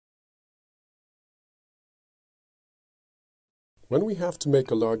When we have to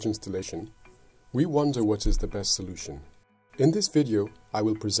make a large installation, we wonder what is the best solution. In this video, I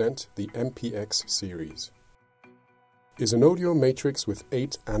will present the MPX series. Is an audio matrix with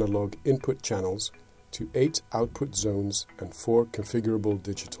 8 analog input channels to 8 output zones and 4 configurable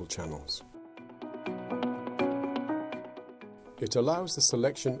digital channels. It allows the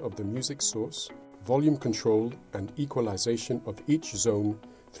selection of the music source, volume control and equalization of each zone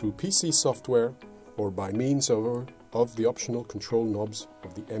through PC software or by means of the optional control knobs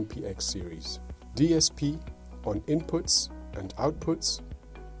of the MPX series. DSP on inputs and outputs,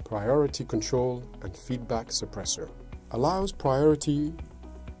 priority control and feedback suppressor. Allows priority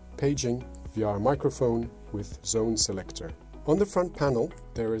paging via a microphone with zone selector. On the front panel,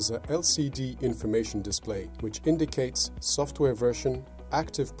 there is a LCD information display which indicates software version,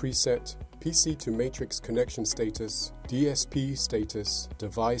 active preset, PC to matrix connection status, DSP status,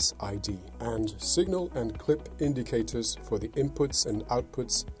 device ID, and signal and clip indicators for the inputs and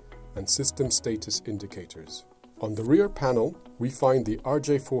outputs and system status indicators. On the rear panel, we find the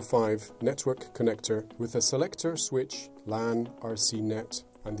RJ45 network connector with a selector switch, LAN, RC-net,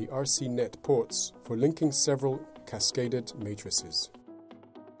 and the RC-net ports for linking several cascaded matrices.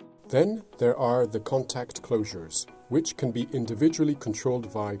 Then there are the contact closures, which can be individually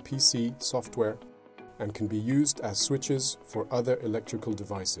controlled via PC software and can be used as switches for other electrical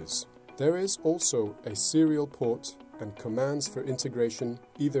devices. There is also a serial port and commands for integration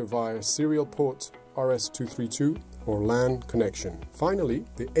either via serial port RS-232 or LAN connection. Finally,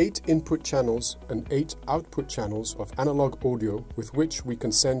 the 8 input channels and 8 output channels of analog audio with which we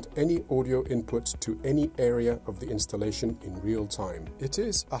can send any audio input to any area of the installation in real time. It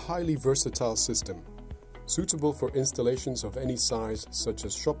is a highly versatile system, suitable for installations of any size such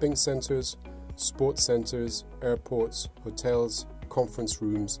as shopping centers, sports centers, airports, hotels, conference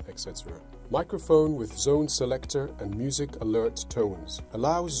rooms, etc. Microphone with zone selector and music alert tones.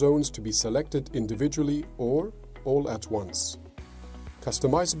 Allows zones to be selected individually or all at once.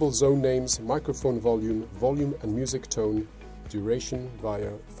 Customizable zone names, microphone volume, volume and music tone, duration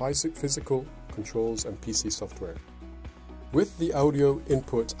via physical controls and PC software. With the audio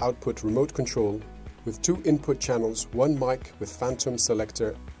input-output remote control, with 2 input channels, 1 mic with phantom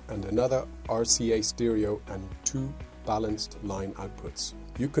selector and another RCA stereo and 2 balanced line outputs.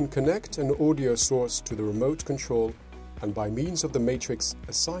 You can connect an audio source to the remote control and by means of the matrix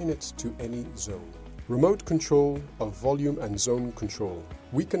assign it to any zone. Remote control of volume and zone control.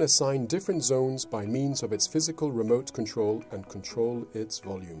 We can assign different zones by means of its physical remote control and control its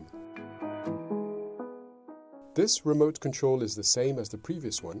volume. This remote control is the same as the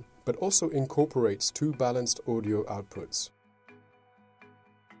previous one, but also incorporates 2 balanced audio outputs.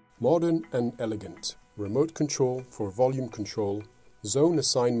 Modern and elegant. Remote control for volume control, zone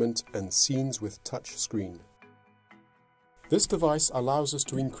assignment and scenes with touch screen. This device allows us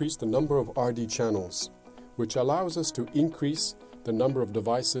to increase the number of RD channels, which allows us to increase the number of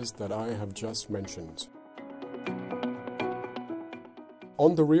devices that I have just mentioned.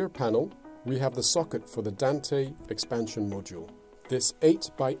 On the rear panel, we have the socket for the DANTE expansion module. This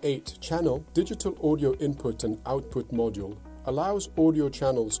 8x8 channel digital audio input and output module allows audio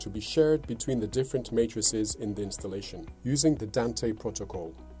channels to be shared between the different matrices in the installation using the DANTE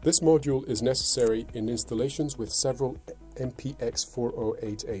protocol. This module is necessary in installations with several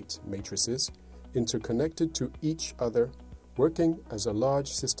MPX-430V matrices interconnected to each other, working as a large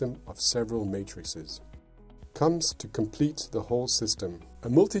system of several matrices. Comes to complete the whole system. A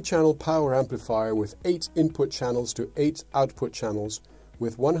multi-channel power amplifier with 8 input channels to 8 output channels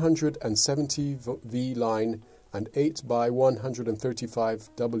with 170V line and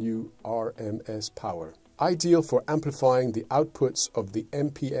 8x135W RMS power. Ideal for amplifying the outputs of the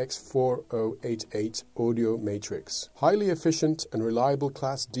MPX-430V audio matrix. Highly efficient and reliable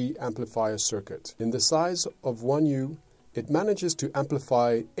Class D amplifier circuit. In the size of 1U, it manages to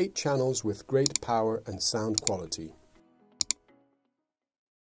amplify 8 channels with great power and sound quality.